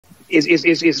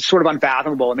is sort of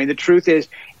unfathomable. I mean, the truth is,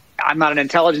 I'm not an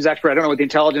intelligence expert. I don't know what the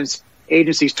intelligence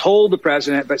agencies told the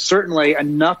president, but certainly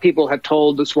enough people have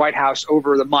told this White House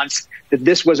over the months that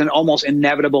this was an almost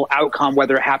inevitable outcome,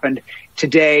 whether it happened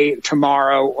today,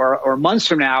 tomorrow, or months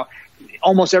from now.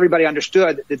 Almost everybody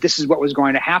understood that this is what was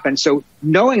going to happen. So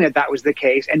knowing that that was the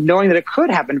case and knowing that it could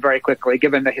happen very quickly,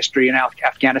 given the history in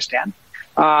Afghanistan,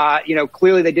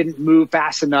 clearly they didn't move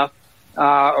fast enough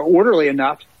or orderly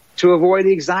enough to avoid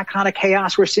the exact kind of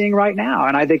chaos we're seeing right now.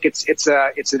 And I think it's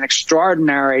an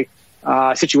extraordinary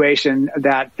situation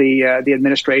that the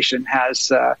administration has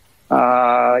to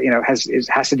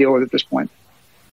deal with at this point.